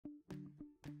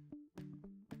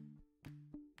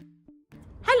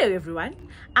Hello everyone,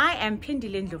 I am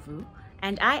Pindile Ndlovu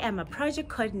and I am a project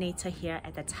coordinator here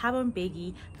at the Thabo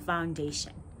Mbeki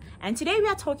Foundation. And today we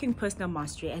are talking personal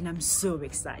mastery and I'm so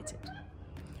excited.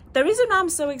 The reason I'm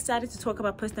so excited to talk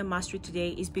about personal mastery today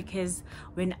is because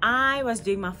when I was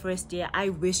doing my first year, I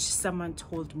wished someone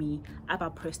told me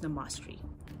about personal mastery.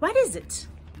 What is it?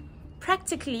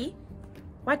 Practically,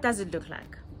 what does it look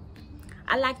like?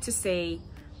 I like to say,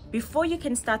 before you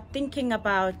can start thinking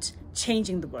about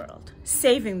changing the world,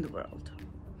 saving the world,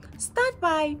 start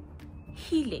by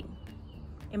healing,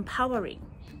 empowering,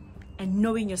 and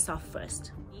knowing yourself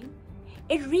first.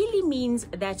 It really means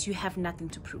that you have nothing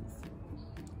to prove.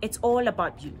 It's all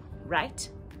about you, right?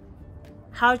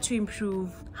 How to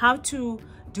improve, how to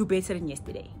do better than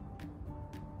yesterday,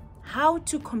 how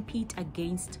to compete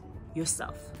against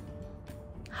yourself,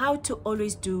 how to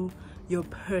always do your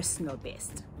personal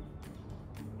best.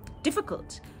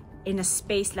 Difficult in a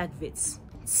space like Wits.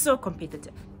 It's so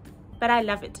competitive, but I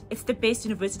love it. It's the best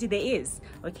university there is.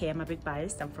 Okay, I'm a bit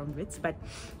biased, I'm from Wits, but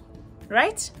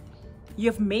right?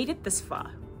 You've made it this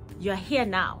far. You're here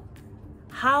now.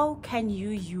 How can you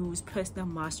use personal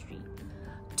mastery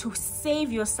to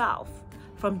save yourself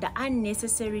from the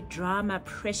unnecessary drama,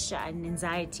 pressure, and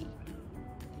anxiety?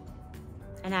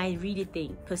 And I really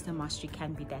think personal mastery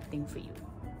can be that thing for you.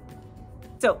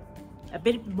 So, a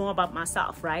bit more about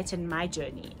myself, right, and my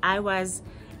journey. I was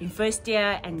in first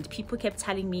year and people kept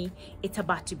telling me it's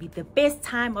about to be the best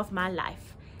time of my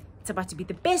life. It's about to be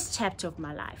the best chapter of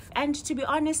my life. And to be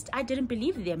honest, I didn't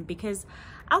believe them because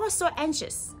I was so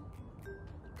anxious.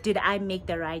 Did I make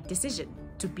the right decision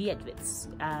to be at Wits?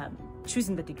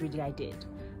 Choosing the degree that I did,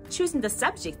 choosing the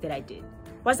subject that I did.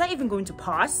 Was I even going to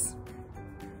pass?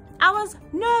 I was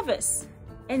nervous,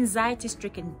 anxiety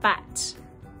stricken, but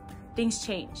things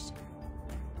changed.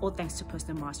 All thanks to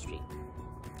personal mastery.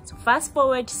 So fast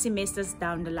forward semesters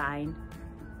down the line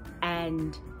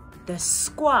and the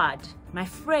squad, my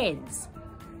friends,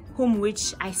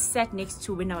 which I sat next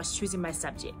to when I was choosing my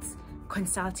subjects,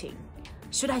 consulting.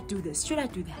 Should I do this? Should I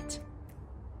do that?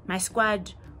 My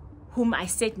squad, whom I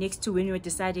sat next to when we were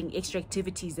deciding extra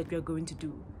activities that we were going to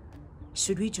do.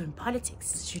 Should we join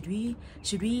politics? Should we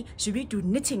do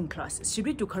knitting classes? Should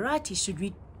we do karate? Should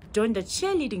we join the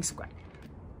cheerleading squad?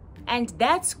 And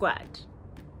that squad,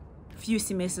 few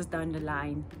semesters down the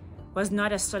line, was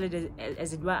not as solid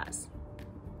as it was.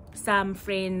 Some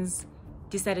friends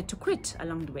decided to quit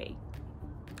along the way.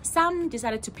 Some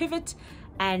decided to pivot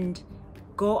and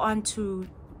go on to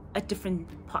a different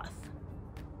path.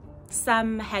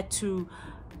 Some had to,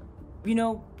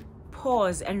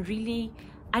 pause and really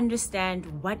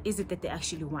understand what is it that they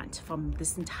actually want from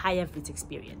this entire Wits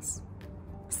experience.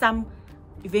 Some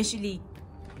eventually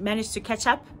managed to catch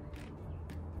up,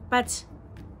 but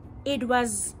it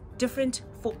was different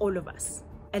for all of us.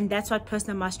 And that's what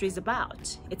personal mastery is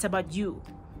about. It's about you.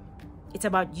 It's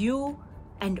about you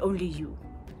and only you.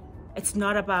 It's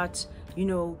not about,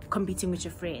 competing with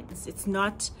your friends. It's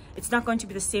not going to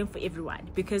be the same for everyone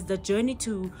because the journey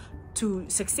to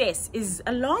success is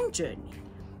a long journey.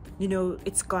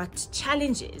 It's got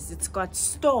challenges, it's got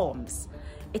storms.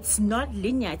 It's not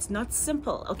linear, it's not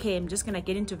simple. Okay, I'm just gonna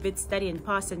get into Wits, study and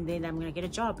pass and then I'm gonna get a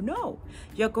job. No,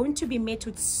 you're going to be met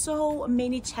with so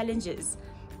many challenges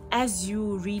as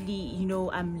you really,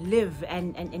 live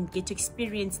and get to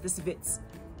experience this Wits.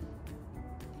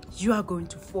 You are going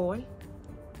to fall.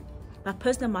 But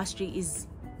personal mastery is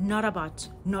not about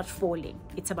not falling.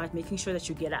 It's about making sure that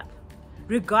you get up,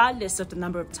 regardless of the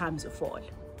number of times you fall.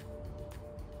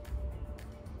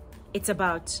 It's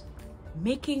about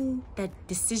making that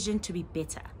decision to be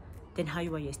better than how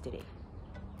you were yesterday.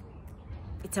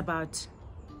 It's about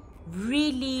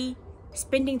really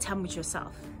spending time with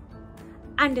yourself,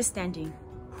 understanding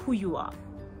who you are.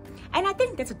 And I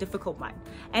think that's a difficult one.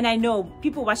 And I know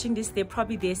people watching this, they're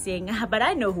probably there saying, but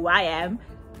I know who I am.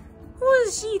 Who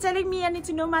is she telling me I need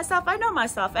to know myself? I know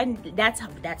myself. And that's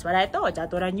what I thought. I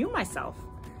thought I knew myself,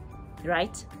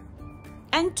 right?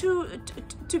 And to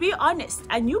be honest,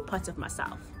 I knew parts of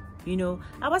myself.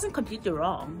 I wasn't completely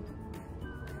wrong.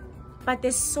 But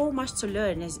there's so much to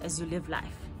learn as you live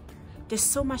life. There's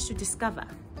so much to discover.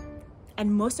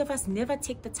 And most of us never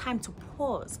take the time to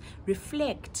pause,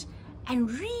 reflect, and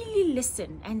really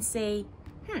listen and say,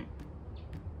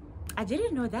 I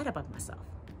didn't know that about myself.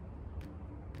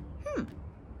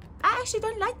 I actually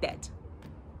don't like that.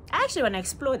 I actually want to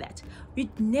explore that. We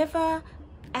never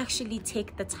actually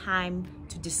take the time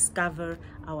to discover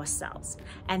ourselves,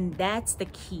 and that's the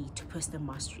key to personal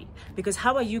mastery. Because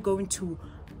how are you going to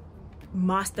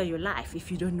master your life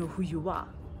if you don't know who you are?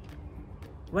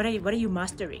 What are you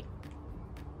mastering?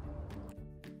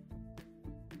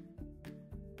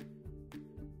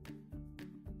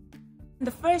 The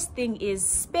first thing is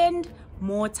spend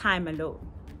more time alone.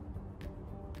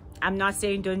 I'm not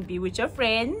saying don't be with your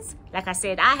friends. Like I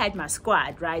said, I had my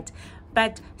squad, right?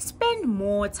 But spend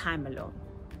more time alone.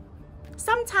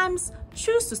 Sometimes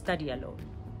choose to study alone.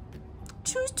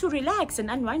 Choose to relax and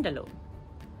unwind alone.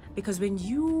 Because when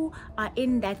you are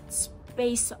in that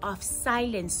space of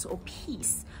silence or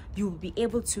peace, you will be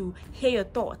able to hear your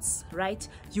thoughts, right?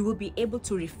 You will be able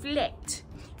to reflect.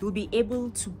 You will be able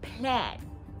to plan.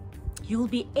 You will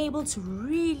be able to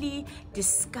really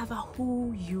discover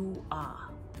who you are.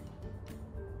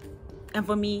 And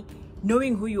for me,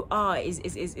 knowing who you are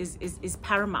is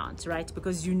paramount, right?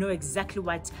 Because you know exactly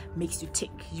what makes you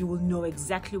tick. You will know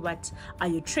exactly what are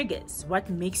your triggers, what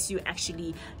makes you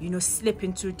actually, slip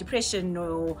into depression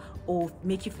or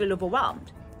make you feel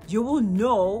overwhelmed. You will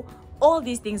know all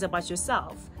these things about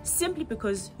yourself simply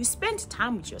because you spend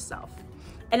time with yourself.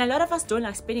 And a lot of us don't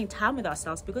like spending time with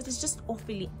ourselves because it's just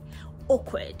awfully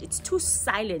awkward. It's too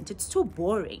silent. It's too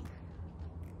boring.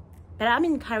 But I'm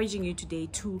encouraging you today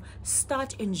to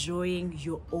start enjoying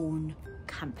your own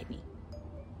company.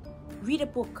 Read a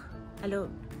book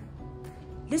alone.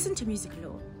 Listen to music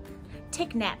alone.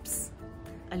 Take naps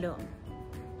alone.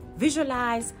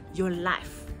 Visualize your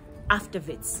life after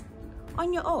Wits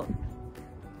on your own.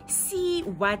 See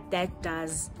what that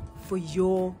does for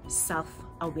your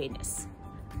self-awareness.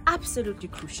 Absolutely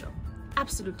crucial.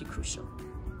 Absolutely crucial.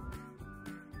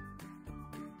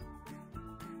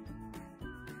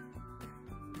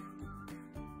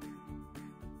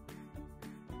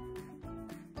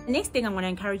 The next thing I'm going to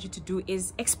encourage you to do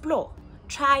is explore,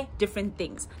 try different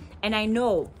things. And I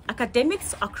know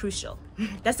academics are crucial.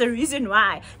 That's the reason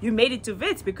why you made it to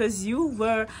Wits, because you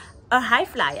were a high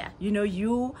flyer.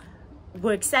 You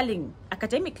were excelling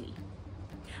academically.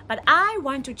 But I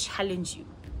want to challenge you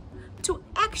to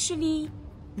actually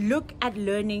look at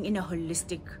learning in a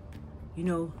holistic,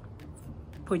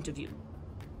 point of view.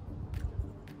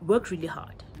 Work really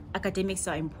hard. Academics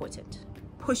are important.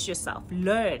 Push yourself,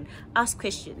 learn, ask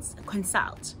questions,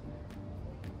 consult,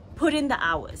 put in the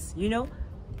hours,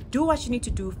 do what you need to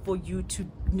do for you to,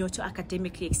 to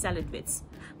academically excel at Wits.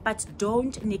 But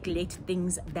don't neglect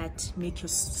things that make your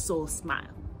soul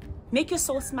smile. Make your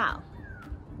soul smile.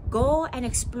 Go and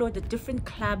explore the different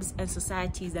clubs and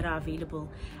societies that are available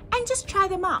and just try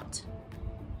them out.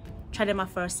 Try them out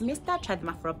for a semester, try them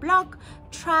out for a block,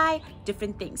 try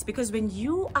different things. Because when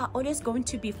you are always going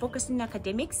to be focused on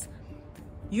academics,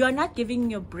 you are not giving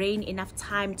your brain enough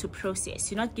time to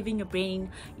process. You're not giving your brain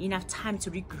enough time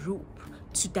to regroup,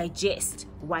 to digest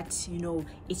what,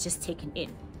 it's just taken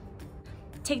in.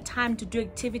 Take time to do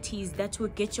activities that will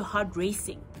get your heart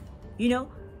racing,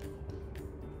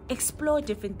 Explore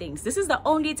different things. This is the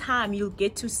only time you'll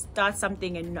get to start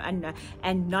something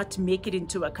and not make it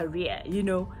into a career,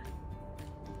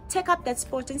 Take up that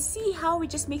sport and see how it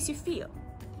just makes you feel.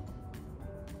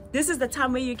 This is the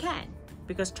time where you can.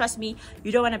 Because trust me,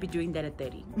 you don't want to be doing that at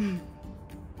 30.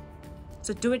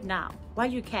 So do it now, while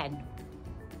you can.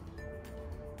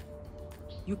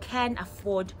 You can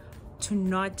afford to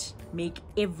not make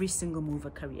every single move a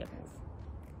career move.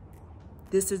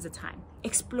 This is the time.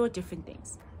 Explore different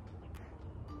things.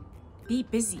 Be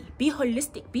busy, be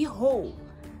holistic, be whole.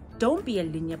 Don't be a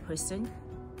linear person.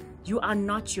 You are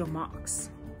not your marks.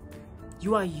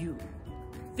 You are you.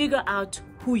 Figure out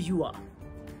who you are.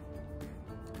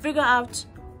 Figure out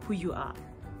who you are.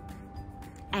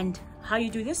 And how you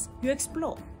do this? You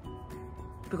explore.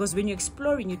 Because when you're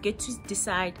exploring, you get to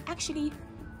decide, actually,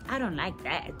 I don't like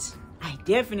that. I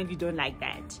definitely don't like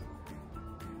that.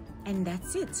 And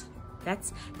that's it.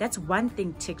 That's one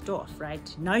thing ticked off,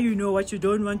 right? Now you know what you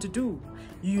don't want to do.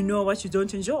 You know what you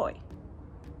don't enjoy.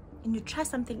 And you try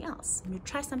something else. And you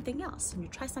try something else. And you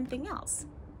try something else.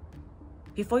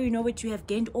 Before you know it, you have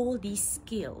gained all these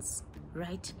skills,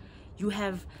 right? You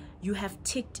have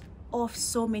ticked off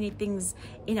so many things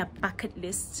in a bucket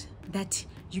list that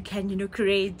you can,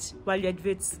 create while you're at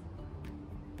Wits.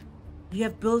 You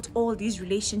have built all these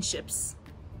relationships,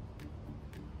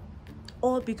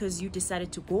 all because you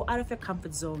decided to go out of your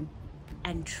comfort zone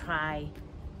and try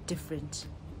different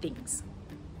things.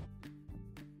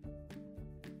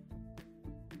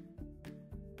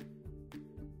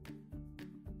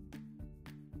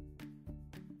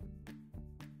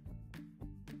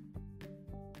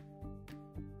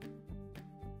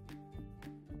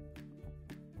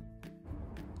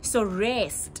 So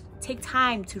rest. Take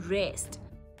time to rest.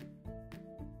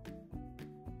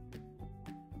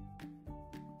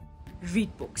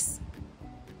 Read books.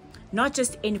 Not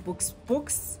just any books,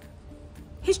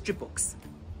 history books.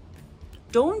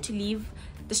 Don't leave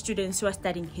the students who are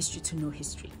studying history to know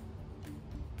history.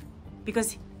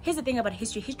 Because Here's the thing about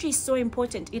history. History is so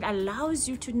important. It allows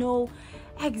you to know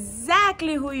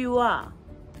exactly who you are.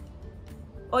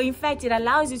 Or in fact, it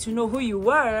allows you to know who you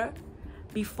were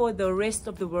before the rest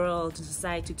of the world and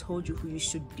society told you who you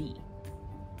should be.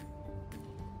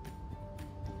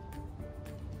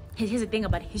 Here's the thing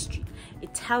about history.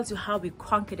 It tells you how we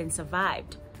conquered and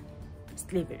survived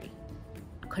slavery,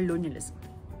 colonialism.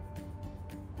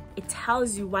 It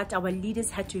tells you what our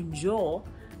leaders had to endure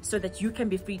so that you can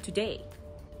be free today.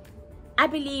 I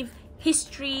believe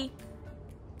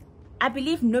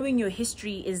knowing your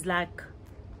history is like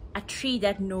a tree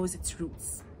that knows its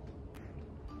roots.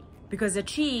 Because a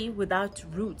tree without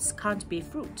roots can't bear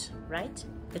fruit, right?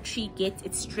 The tree gets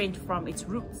its strength from its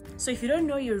roots. So if you don't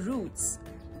know your roots,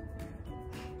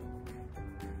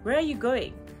 where are you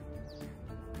going?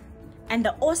 And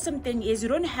the awesome thing is you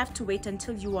don't have to wait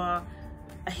until you are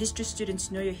a history student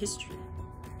to know your history.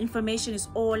 Information is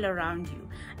all around you.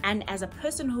 And as a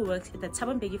person who works at the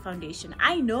Thabo Mbeki Foundation,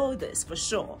 I know this for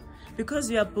sure because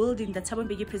we are building the Thabo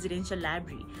Mbeki Presidential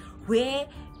Library, where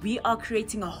we are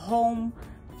creating a home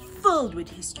filled with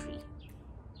history.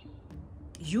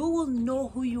 You will know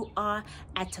who you are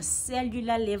at a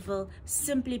cellular level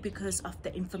simply because of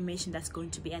the information that's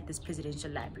going to be at this presidential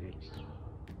library.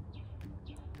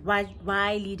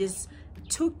 Why leaders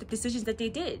took the decisions that they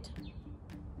did.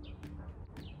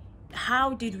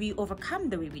 How did we overcome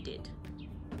the way we did?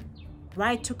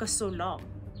 Why it took us so long?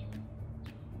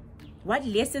 What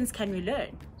lessons can we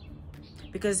learn?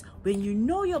 Because when you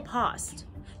know your past,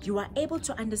 you are able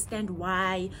to understand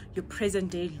why your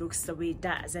present day looks the way it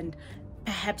does, and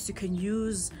perhaps you can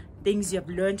use things you have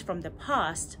learned from the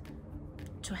past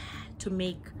to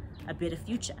make a better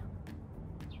future.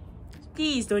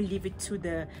 Please don't leave it to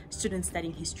the students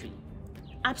studying history.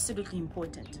 Absolutely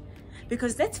important.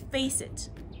 Because let's face it,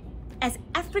 as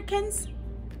Africans,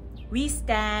 we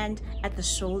stand at the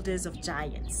shoulders of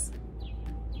giants.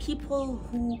 People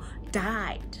who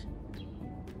died,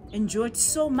 endured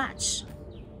so much,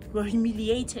 were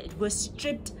humiliated, were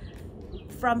stripped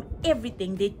from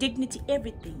everything, their dignity,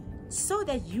 everything, so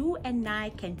that you and I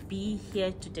can be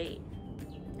here today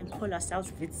and call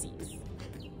ourselves Wits,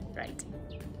 right?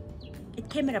 It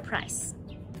came at a price.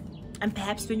 And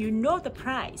perhaps when you know the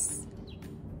price,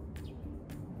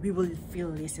 we will feel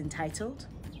less entitled,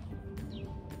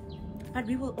 but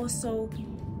we will also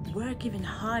work even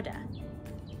harder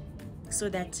so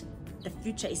that the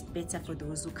future is better for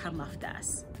those who come after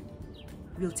us.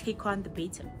 We'll take on the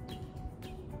baton.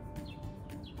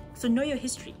 So know your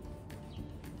history.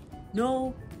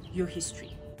 Know your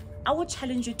history. I will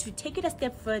challenge you to take it a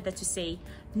step further to say,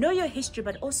 know your history,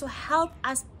 but also help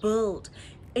us build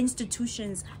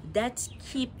institutions that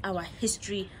keep our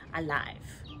history alive.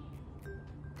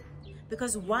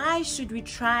 Because why should we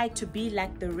try to be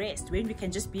like the rest when we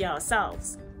can just be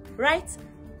ourselves, right?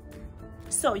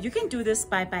 So you can do this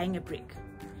by buying a brick.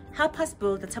 Help us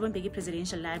build the Thabo Mbeki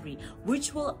Presidential Library,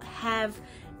 which will have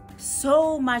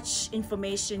so much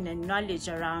information and knowledge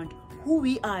around who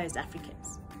we are as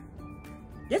Africans.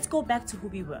 Let's go back to who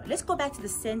we were. Let's go back to the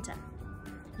center.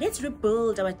 Let's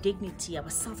rebuild our dignity, our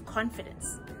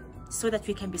self-confidence, so that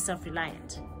we can be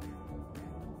self-reliant.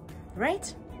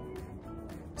 Right?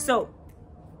 So,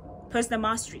 personal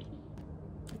mastery.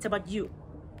 It's about you.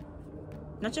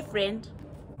 Not your friend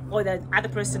or the other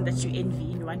person that you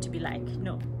envy and want to be like.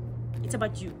 No. It's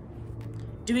about you.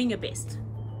 Doing your best.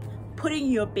 Putting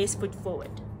your best foot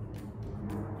forward.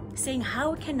 Saying,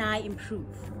 how can I improve?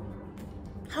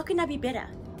 How can I be better?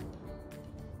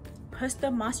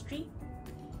 Personal mastery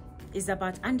is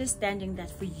about understanding that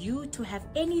for you to have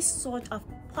any sort of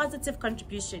positive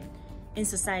contribution in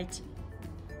society,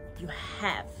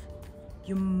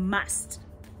 you must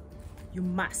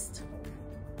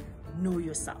know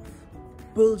yourself,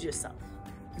 build yourself,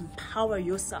 empower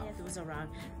yourself, those around,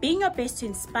 being your best to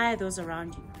inspire those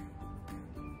around you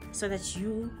so that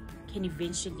you can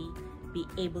eventually be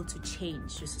able to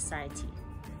change your society,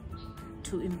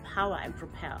 to empower and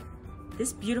propel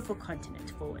this beautiful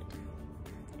continent forward.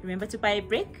 Remember to buy a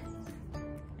brick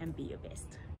and be your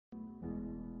best.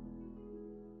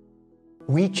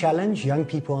 We challenge young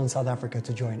people in South Africa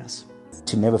to join us.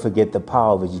 To never forget the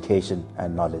power of education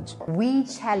and knowledge. We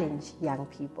challenge young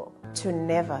people to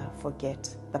never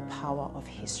forget the power of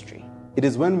history. It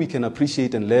is when we can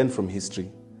appreciate and learn from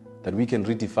history that we can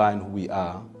redefine who we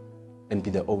are and be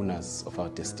the owners of our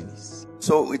destinies.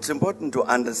 So it's important to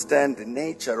understand the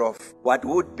nature of what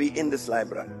would be in this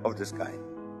library of this kind.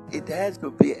 It has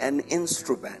to be an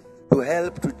instrument to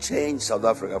help to change South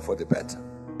Africa for the better.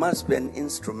 It must be an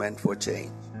instrument for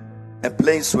change. A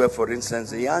place where, for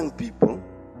instance, the young people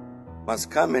must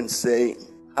come and say,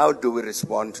 how do we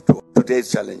respond to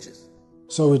today's challenges.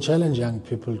 So we challenge young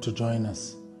people to join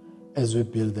us as we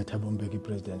build the Thabo Mbeki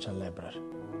Presidential Library.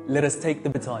 Let us take the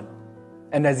baton,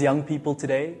 and as young people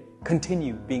today,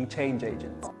 continue being change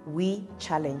agents. We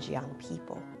challenge young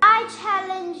people. I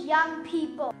challenge young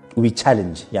people. We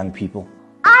challenge young people.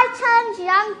 I challenge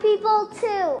young people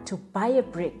too. To buy a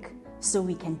brick so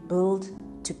we can build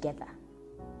together.